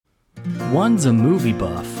One's a movie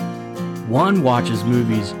buff. One watches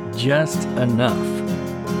movies just enough.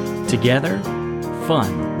 Together,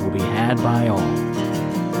 fun will be had by all.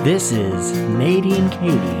 This is Nadie and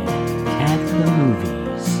Katie at the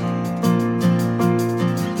Movies.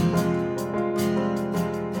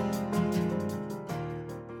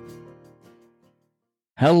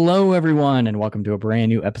 Hello, everyone, and welcome to a brand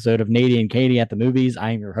new episode of Nadie and Katie at the Movies.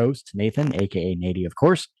 I am your host, Nathan, aka Nadie, of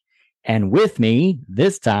course. And with me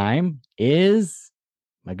this time is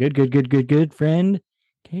my good friend,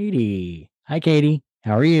 Katie. Hi, Katie.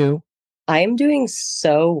 How are you? I am doing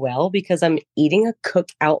so well because I'm eating a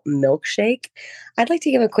Cookout milkshake. I'd like to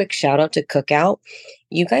give a quick shout out to Cookout.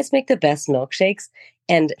 You guys make the best milkshakes.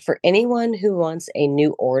 And for anyone who wants a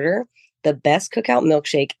new order, the best Cookout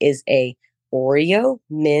milkshake is a Oreo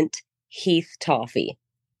mint Heath toffee.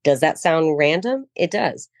 Does that sound random? It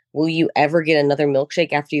does. Will you ever get another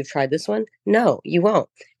milkshake after you've tried this one? No, you won't,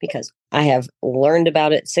 because I have learned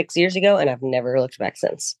about it 6 years ago and I've never looked back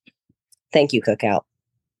since. Thank you, Cookout.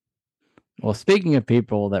 Well, speaking of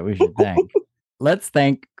people that we should thank, let's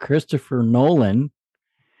thank Christopher Nolan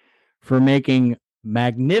for making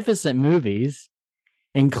magnificent movies,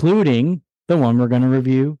 including the one we're going to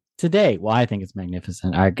review today. Well, I think it's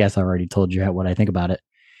magnificent. I guess I already told you what I think about it.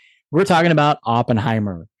 We're talking about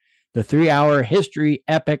Oppenheimer, the 3-hour history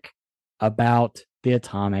epic about the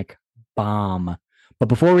atomic bomb. But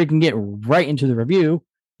before we can get right into the review,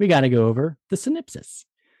 we got to go over the synopsis.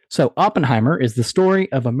 So Oppenheimer is the story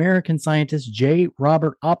of American scientist J.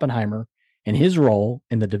 Robert Oppenheimer and his role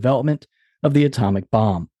in the development of the atomic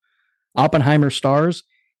bomb. Oppenheimer stars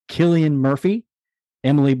Cillian Murphy,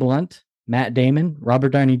 Emily Blunt, Matt Damon,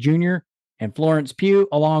 Robert Downey Jr., and Florence Pugh,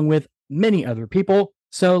 along with many other people.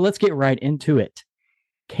 So let's get right into it.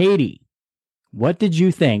 Katie, what did you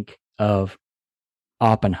think of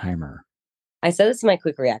Oppenheimer? I said this in my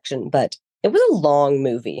quick reaction, but it was a long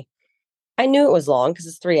movie. I knew it was long because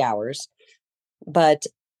it's 3 hours, but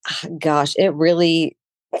gosh, it really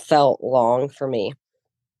felt long for me.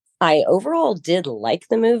 I overall did like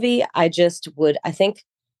the movie. I think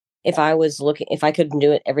if I could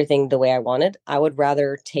do it everything the way I wanted, I would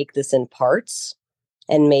rather take this in parts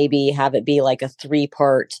and maybe have it be like a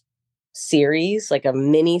 3-part series, like a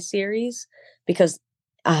mini series, because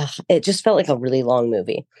it just felt like a really long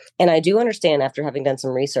movie. And I do understand, after having done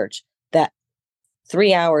some research, that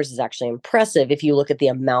 3 hours is actually impressive if you look at the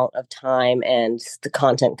amount of time and the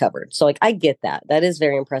content covered. So I get that. That is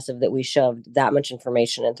very impressive that we shoved that much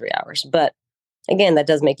information in 3 hours. But again, that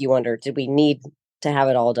does make you wonder, did we need to have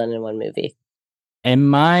it all done in one movie? In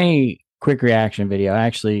my quick reaction video, I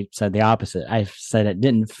actually said the opposite. I said it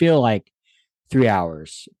didn't feel like 3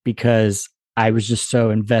 hours because I was just so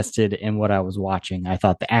invested in what I was watching. I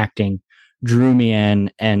thought the acting drew me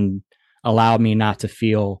in and allowed me not to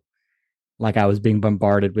feel like I was being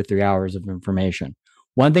bombarded with 3 hours of information.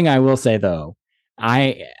 One thing I will say, though,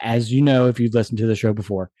 as you know, if you've listened to the show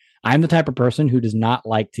before, I'm the type of person who does not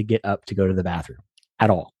like to get up to go to the bathroom at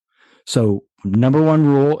all. So number one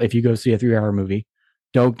rule, if you go see a 3-hour movie,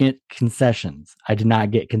 don't get concessions. I did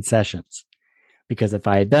not get concessions because if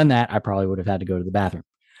I had done that, I probably would have had to go to the bathroom.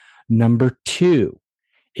 Number two,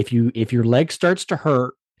 if your leg starts to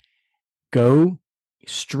hurt, go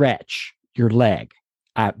stretch your leg.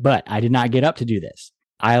 But I did not get up to do this.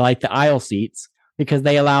 I like the aisle seats because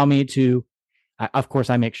they allow me to, of course,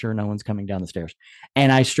 I make sure no one's coming down the stairs.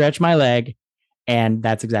 And I stretch my leg, and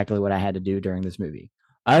that's exactly what I had to do during this movie.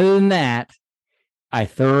 Other than that, I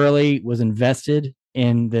thoroughly was invested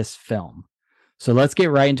in this film. So let's get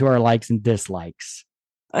right into our likes and dislikes.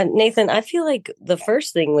 Nathan, I feel like the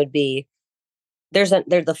first thing would be,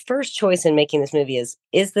 the first choice in making this movie is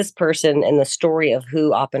this person and the story of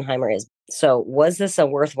who Oppenheimer is. So was this a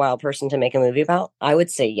worthwhile person to make a movie about? I would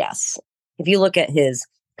say yes. If you look at his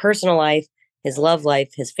personal life, his love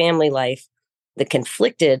life, his family life, the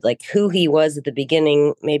conflicted, like who he was at the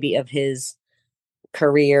beginning, maybe of his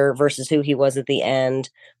career versus who he was at the end,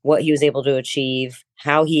 what he was able to achieve,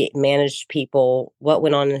 how he managed people, what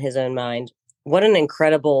went on in his own mind. What an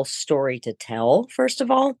incredible story to tell, first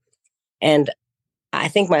of all. And I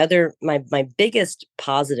think my biggest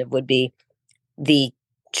positive would be the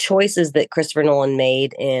choices that Christopher Nolan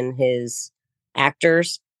made in his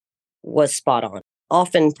actors was spot on.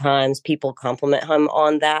 Oftentimes people compliment him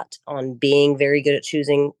on that, on being very good at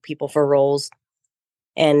choosing people for roles.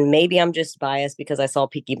 And maybe I'm just biased because I saw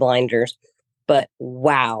Peaky Blinders, but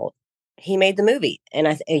wow, he made the movie.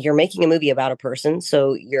 And you're making a movie about a person,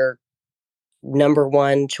 so your number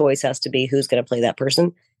one choice has to be who's going to play that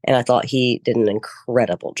person. And I thought he did an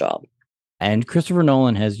incredible job. And Christopher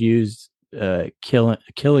Nolan has used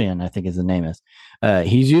Killian, I think his name is.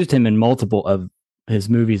 He's used him in multiple of his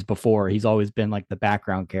movies before. He's always been like the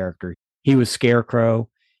background character. He was Scarecrow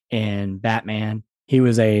in Batman. He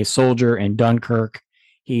was a soldier in Dunkirk.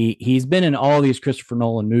 He's been in all these Christopher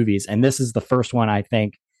Nolan movies, and this is the first one I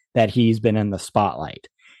think that he's been in the spotlight.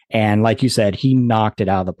 And like you said, he knocked it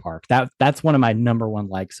out of the park. That's one of my number one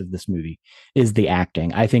likes of this movie is the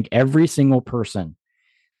acting. I think every single person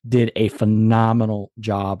did a phenomenal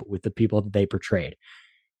job with the people that they portrayed.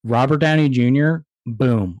 Robert Downey Jr.,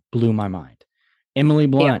 boom, blew my mind. Emily Yeah.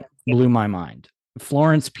 Blunt blew my mind.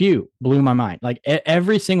 Florence Pugh blew my mind. Like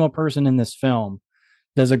every single person in this film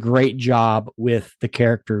does a great job with the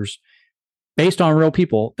characters based on real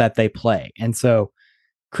people that they play. And so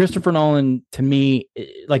Christopher Nolan, to me,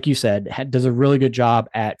 like you said, does a really good job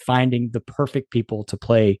at finding the perfect people to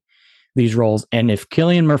play these roles. And if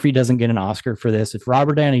Cillian Murphy doesn't get an Oscar for this, if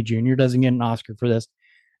Robert Downey Jr. doesn't get an Oscar for this,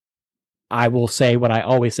 I will say what I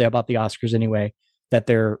always say about the Oscars anyway, that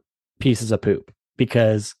they're pieces of poop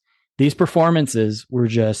because these performances were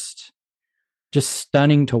just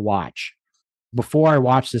stunning to watch. Before I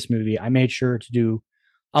watched this movie, I made sure to do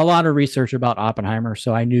a lot of research about Oppenheimer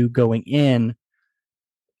so I knew going in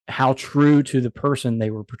how true to the person they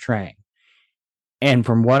were portraying. And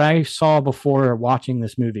from what I saw before watching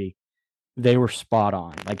this movie, they were spot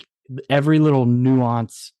on. Like every little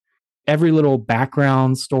nuance, every little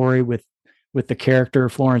background story with the character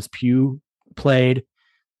Florence Pugh played.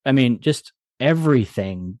 I mean, just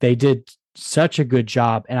everything. They did such a good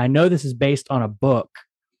job. And I know this is based on a book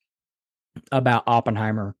about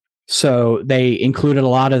Oppenheimer. So they included a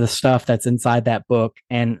lot of the stuff that's inside that book.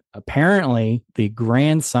 And apparently, the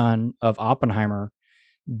grandson of Oppenheimer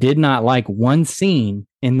did not like one scene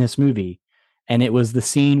in this movie. And it was the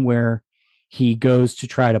scene where he goes to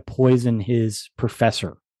try to poison his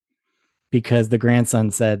professor because the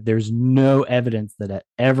grandson said there's no evidence that it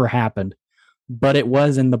ever happened, but it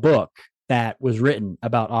was in the book that was written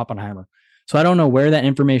about Oppenheimer. So I don't know where that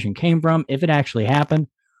information came from, if it actually happened,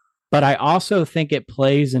 but I also think it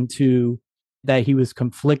plays into that he was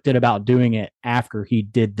conflicted about doing it after he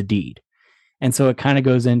did the deed. And so it kind of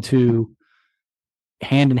goes into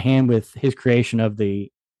hand in hand with his creation of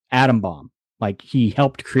the atom bomb. Like he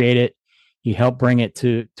helped create it, he helped bring it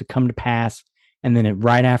to come to pass, and then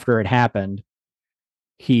right after it happened,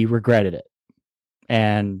 he regretted it.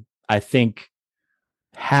 And I think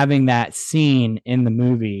having that scene in the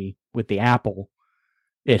movie with the apple,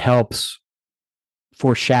 it helps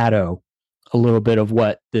foreshadow a little bit of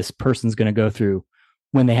what this person's going to go through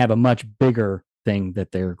when they have a much bigger thing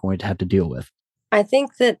that they're going to have to deal with. I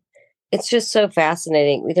think that it's just so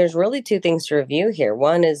fascinating. There's really two things to review here.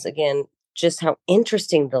 One is, again, just how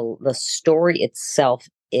interesting the story itself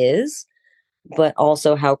is, but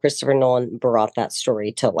also how Christopher Nolan brought that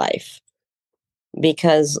story to life.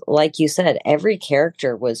 Because, like you said, every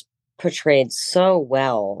character was portrayed so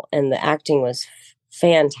well and the acting was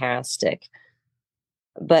fantastic.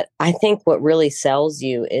 But I think what really sells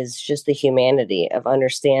you is just the humanity of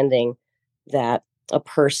understanding that a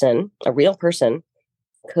person, a real person,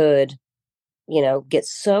 could, get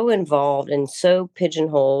so involved and so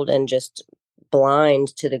pigeonholed and just blind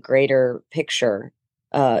to the greater picture,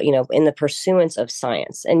 in the pursuance of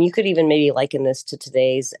science. And you could even maybe liken this to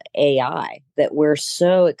today's AI, that we're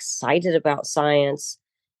so excited about science.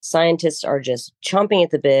 Scientists are just chomping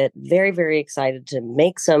at the bit, very, very excited to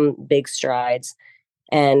make some big strides.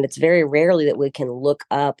 And it's very rarely that we can look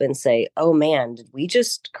up and say, oh man, did we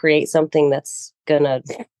just create something that's going to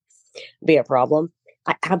be a problem?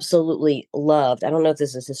 I absolutely loved, I don't know if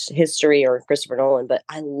this is history or Christopher Nolan, but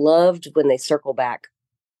I loved when they circle back.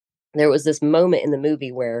 There was this moment in the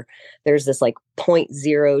movie where there's this like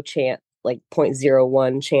 0.0 chance, like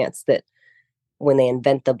 0.01 chance that when they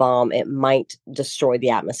invent the bomb, it might destroy the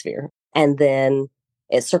atmosphere. And then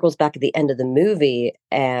it circles back at the end of the movie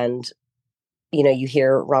and you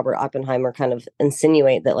hear Robert Oppenheimer kind of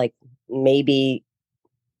insinuate that like maybe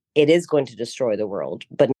it is going to destroy the world,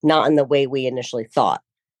 but not in the way we initially thought,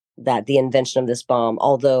 that the invention of this bomb,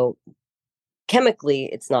 although chemically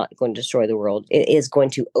it's not going to destroy the world, it is going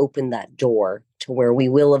to open that door to where we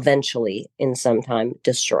will eventually in some time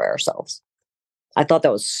destroy ourselves. I thought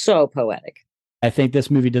that was so poetic. I think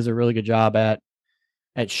this movie does a really good job at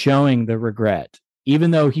showing the regret,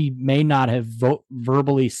 even though he may not have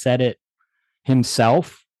verbally said it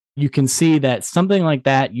himself. You can see that something like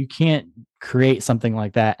that, you can't create something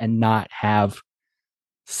like that and not have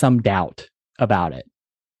some doubt about it.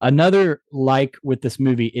 Another like with this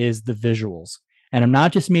movie is the visuals. And I'm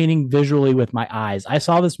not just meaning visually with my eyes. I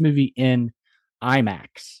saw this movie in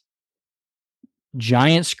IMAX,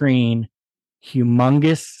 giant screen,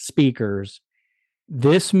 humongous speakers.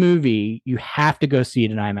 This movie, you have to go see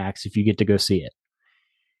it in IMAX if you get to go see it.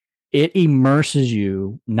 It immerses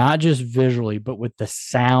you not just visually, but with the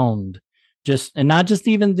sound, just and not just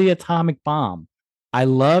even the atomic bomb. I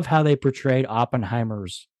love how they portrayed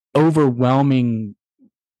Oppenheimer's overwhelming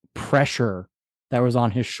pressure that was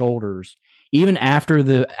on his shoulders. Even after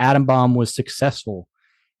the atom bomb was successful,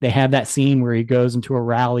 they have that scene where he goes into a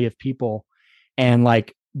rally of people and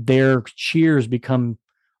like their cheers become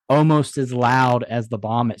almost as loud as the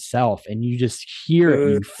bomb itself. And you just hear it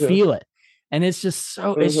and you Mm-hmm. feel it. And it's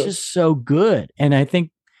Mm-hmm. just so good. And I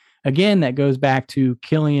think, again, that goes back to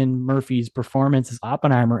Cillian Murphy's performance as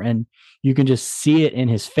Oppenheimer. And you can just see it in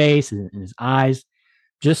his face and in his eyes,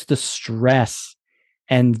 just the stress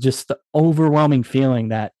and just the overwhelming feeling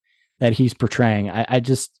that he's portraying. I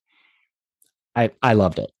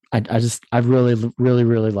loved it. I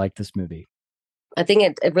really liked this movie. I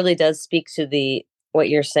think it really does speak to the what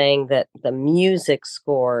you're saying, that the music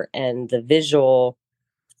score and the visual.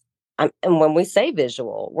 And when we say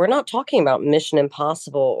visual, we're not talking about Mission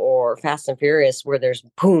Impossible or Fast and Furious where there's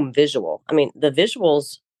boom visual. I mean, the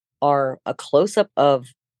visuals are a close up of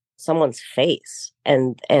someone's face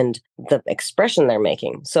and the expression they're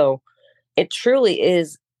making. So it truly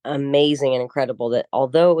is amazing and incredible that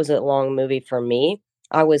although it was a long movie for me,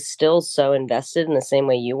 I was still so invested in the same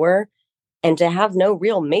way you were. And to have no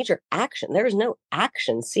real major action, there is no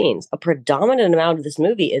action scenes. A predominant amount of this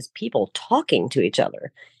movie is people talking to each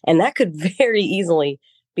other. And that could very easily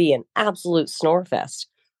be an absolute snore fest.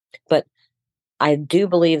 But I do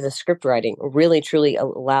believe the script writing really truly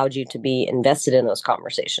allowed you to be invested in those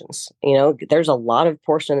conversations. You know, there's a lot of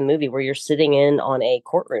portion of the movie where you're sitting in on a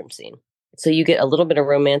courtroom scene. So you get a little bit of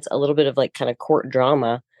romance, a little bit of like kind of court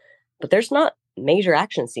drama, but there's not major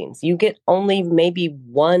action scenes. You get only maybe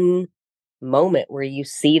one moment where you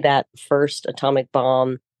see that first atomic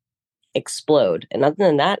bomb explode. And other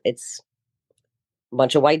than that, it's a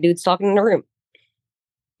bunch of white dudes talking in a room,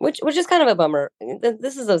 which is kind of a bummer.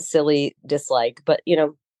 This is a silly dislike, but you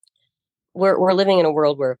know, we're living in a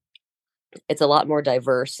world where it's a lot more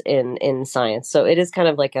diverse in science. So it is kind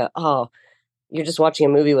of like a, oh, you're just watching a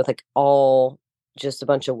movie with like all just a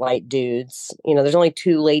bunch of white dudes. You know, there's only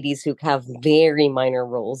two ladies who have very minor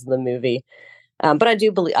roles in the movie. But I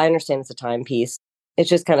do believe, I understand it's a timepiece. It's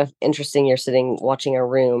just kind of interesting. You're sitting watching a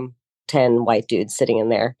room, 10 white dudes sitting in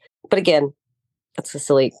there. But again, that's a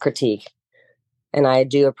silly critique. And I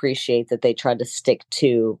do appreciate that they tried to stick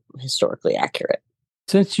to historically accurate.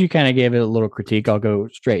 Since you kind of gave it a little critique, I'll go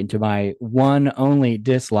straight into my one only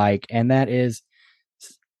dislike, and that is,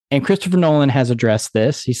 and Christopher Nolan has addressed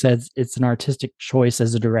this. He says it's an artistic choice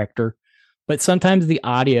as a director, but sometimes the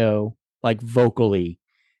audio, like vocally,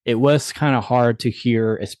 it was kind of hard to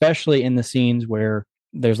hear, especially in the scenes where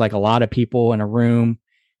there's like a lot of people in a room,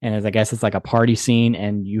 and I guess it's like a party scene,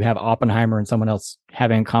 and you have Oppenheimer and someone else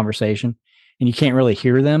having a conversation, and you can't really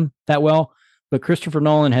hear them that well. But Christopher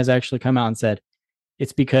Nolan has actually come out and said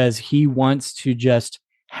it's because he wants to just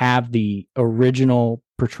have the original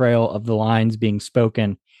portrayal of the lines being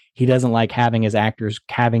spoken. He doesn't like having his actors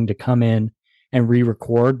having to come in and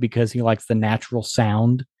re-record because he likes the natural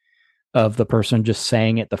sound of the person just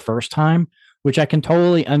saying it the first time, which I can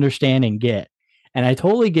totally understand and get. And I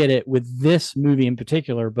totally get it with this movie in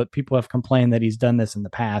particular, but people have complained that he's done this in the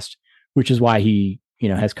past, which is why he,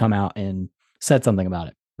 has come out and said something about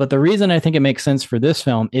it. But the reason I think it makes sense for this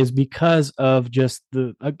film is because of just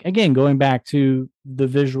again, going back to the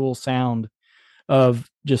visual sound of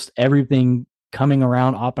just everything coming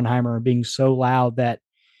around Oppenheimer and being so loud that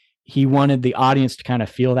he wanted the audience to kind of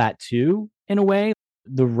feel that too, in a way.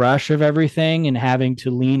 The rush of everything and having to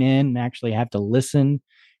lean in and actually have to listen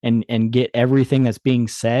and get everything that's being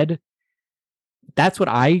said. That's what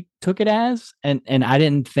I took it as. And I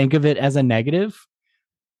didn't think of it as a negative.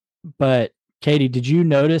 But Katie, did you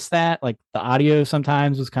notice that? Like the audio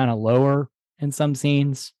sometimes was kind of lower in some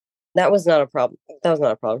scenes. That was not a problem. That was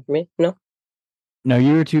not a problem for me. No. No,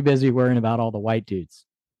 you were too busy worrying about all the white dudes.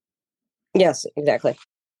 Yes, exactly.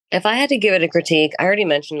 If I had to give it a critique, I already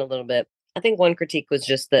mentioned a little bit. I think one critique was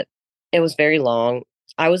just that it was very long.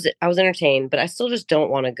 I was entertained, but I still just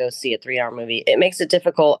don't want to go see a 3 hour movie. It makes it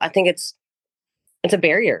difficult. I think it's a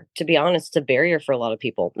barrier, to be honest. It's a barrier for a lot of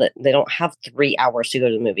people that they don't have 3 hours to go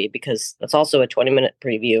to the movie because that's also a 20-minute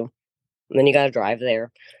preview. And then you got to drive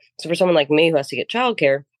there. So for someone like me who has to get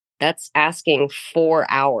childcare, that's asking 4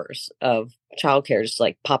 hours of childcare just to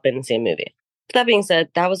like pop in and see a movie. That being said,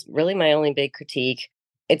 that was really my only big critique.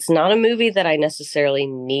 It's not a movie that I necessarily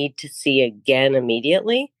need to see again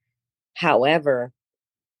immediately. However,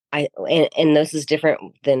 and this is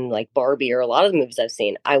different than like Barbie or a lot of the movies I've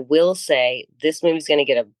seen. I will say this movie's going to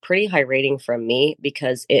get a pretty high rating from me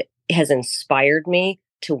because it has inspired me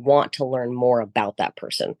to want to learn more about that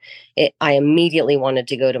person. I immediately wanted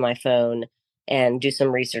to go to my phone and do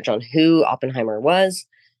some research on who Oppenheimer was.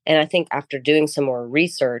 And I think after doing some more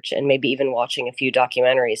research and maybe even watching a few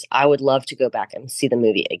documentaries, I would love to go back and see the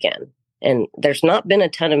movie again. And there's not been a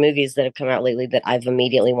ton of movies that have come out lately that I've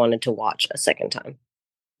immediately wanted to watch a second time.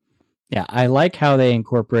 Yeah, I like how they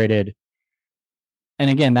incorporated, and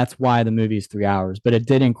again, that's why the movie is 3 hours, but it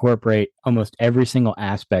did incorporate almost every single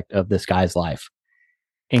aspect of this guy's life,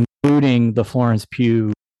 including the Florence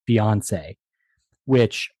Pugh fiance,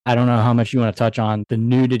 which I don't know how much you want to touch on the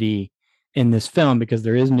nudity in this film because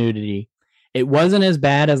there is nudity. It wasn't as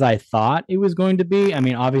bad as I thought it was going to be. I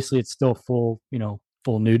mean, obviously, it's still full,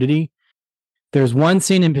 full nudity. There's one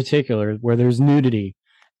scene in particular where there's nudity,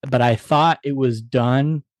 but I thought it was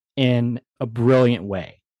done in a brilliant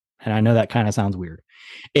way. And I know that kind of sounds weird.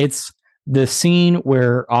 It's the scene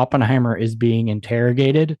where Oppenheimer is being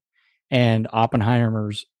interrogated and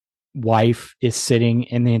Oppenheimer's wife is sitting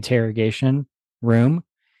in the interrogation room,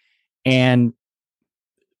 and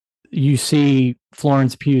you see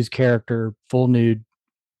Florence Pugh's character full nude,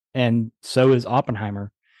 and so is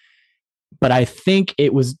Oppenheimer. But I think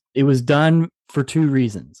it was done for two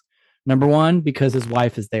reasons. Number one, because his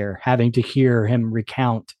wife is there, having to hear him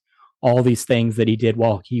recount all these things that he did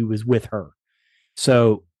while he was with her.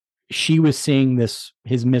 So she was seeing this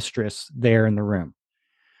his mistress there in the room.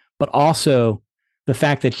 But also the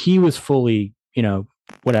fact that he was fully,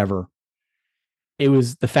 whatever. It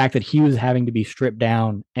was the fact that he was having to be stripped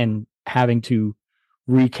down and having to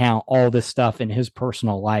recount all this stuff in his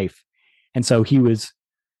personal life. And so he was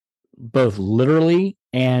both literally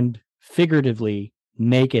and figuratively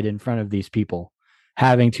naked in front of these people,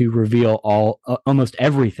 having to reveal almost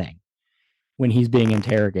everything when he's being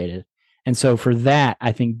interrogated. And so for that,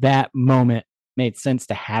 I think that moment made sense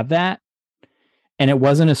to have that. And it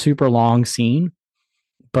wasn't a super long scene,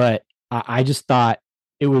 but I just thought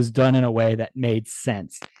it was done in a way that made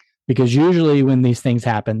sense because usually when these things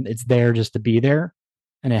happen, it's there just to be there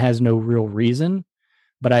and it has no real reason.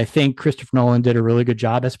 But I think Christopher Nolan did a really good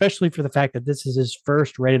job, especially for the fact that this is his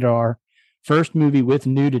first rated R, first movie with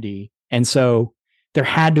nudity. And so there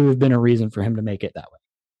had to have been a reason for him to make it that way.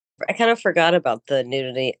 I kind of forgot about the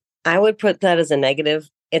nudity. I would put that as a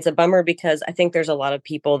negative. It's a bummer because I think there's a lot of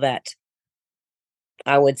people that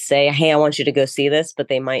I would say, hey, I want you to go see this, but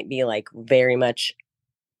they might be like very much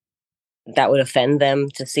that would offend them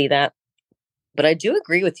to see that. But I do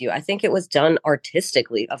agree with you. I think it was done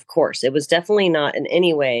artistically, of course. It was definitely not in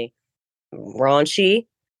any way raunchy.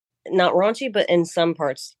 Not raunchy, but in some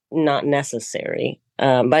parts, not necessary.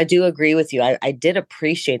 But I do agree with you. I did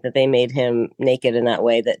appreciate that they made him naked in that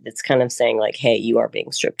way, that it's kind of saying, like, hey, you are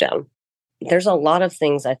being stripped down. There's a lot of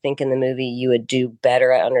things I think in the movie you would do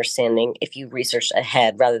better at understanding if you researched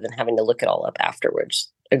ahead rather than having to look it all up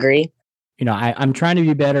afterwards. Agree? I'm trying to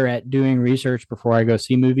be better at doing research before I go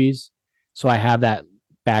see movies. So I have that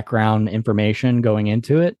background information going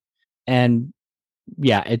into it. And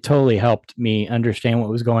yeah, it totally helped me understand what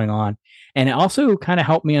was going on. And it also kind of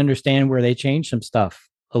helped me understand where they changed some stuff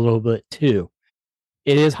a little bit too.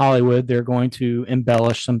 It is Hollywood. They're going to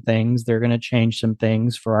embellish some things, they're going to change some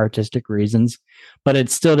things for artistic reasons, but it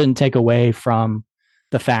still didn't take away from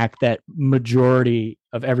the fact that majority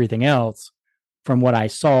of everything else from what I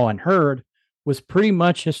saw and heard was pretty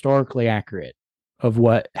much historically accurate of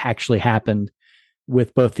what actually happened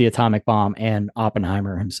with both the atomic bomb and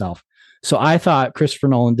Oppenheimer himself. So I thought Christopher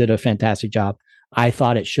Nolan did a fantastic job. I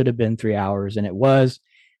thought it should have been 3 hours, and it was.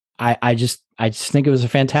 I just think it was a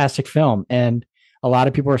fantastic film, and a lot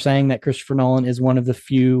of people are saying that Christopher Nolan is one of the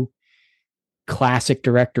few classic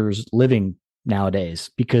directors living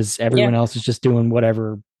nowadays because Yeah, everyone else is just doing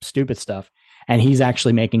whatever stupid stuff, and he's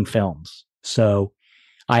actually making films. So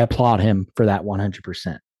I applaud him for that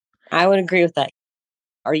 100%. I would agree with that.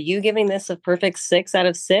 Are you giving this a perfect 6 out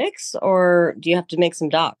of 6, or do you have to make some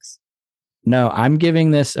docs? No, I'm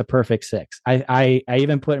giving this a perfect 6. I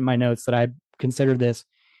even put in my notes that I consider this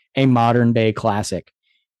a modern day classic.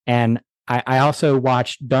 And I also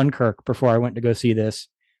watched Dunkirk before I went to go see this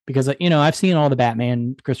because, I've seen all the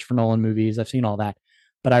Batman, Christopher Nolan movies, I've seen all that.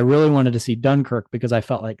 But I really wanted to see Dunkirk because I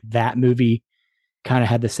felt like that movie kind of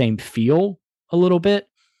had the same feel a little bit,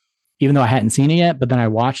 even though I hadn't seen it yet. But then I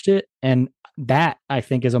watched it, and that I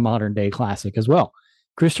think is a modern day classic as well.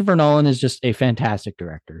 Christopher Nolan is just a fantastic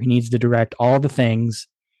director. He needs to direct all the things,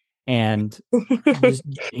 and just,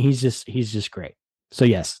 he's just great. So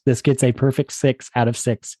yes, this gets a perfect 6 out of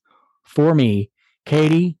 6 for me.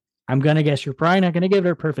 Katie, I'm going to guess you're probably not going to give it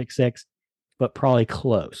a perfect 6, but probably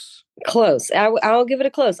close. Close. I'll give it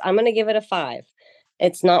a close. I'm going to give it a 5.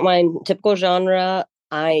 It's not my typical genre.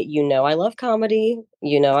 I love comedy.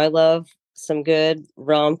 I love some good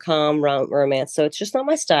rom-com, romance. So it's just not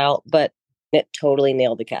my style, but it totally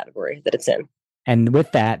nailed the category that it's in. And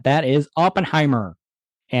with that, that is Oppenheimer.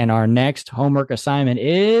 And our next homework assignment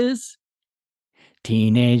is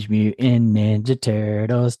Teenage Mutant Ninja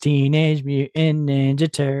Turtles, Teenage Mutant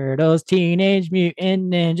Ninja Turtles, Teenage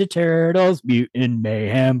Mutant Ninja Turtles, Mutant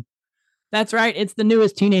Mayhem. That's right. It's the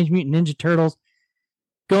newest Teenage Mutant Ninja Turtles.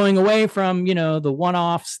 Going away from, the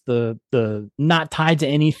one-offs, the not tied to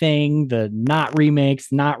anything, the not remakes,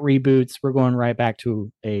 not reboots. We're going right back to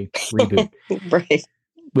a reboot. Right.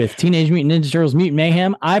 With Teenage Mutant Ninja Turtles Mutant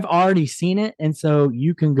Mayhem. I've already seen it, and so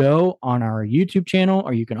you can go on our YouTube channel,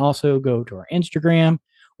 or you can also go to our Instagram.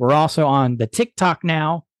 We're also on the TikTok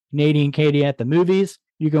now, Nady and Katie at the Movies.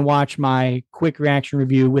 You can watch my quick reaction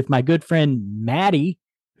review with my good friend Maddie,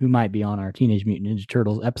 who might be on our Teenage Mutant Ninja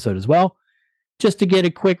Turtles episode as well, just to get a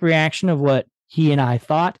quick reaction of what he and I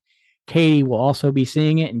thought. Katie will also be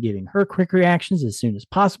seeing it and giving her quick reactions as soon as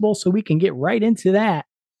possible, so we can get right into that.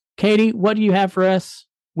 Katie, what do you have for us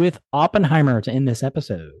with Oppenheimer to end this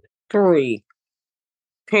episode? 3,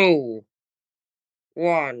 2,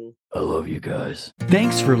 1. I love you guys.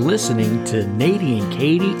 Thanks for listening to Nady and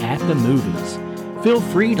Katie at the Movies. Feel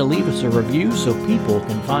free to leave us a review so people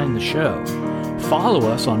can find the show. Follow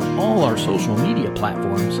us on all our social media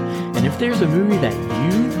platforms, and if there's a movie that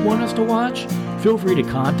you want us to watch, feel free to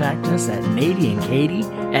contact us at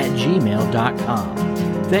nadyandkatie@gmail.com.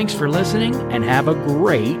 Thanks for listening, and have a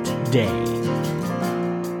great day.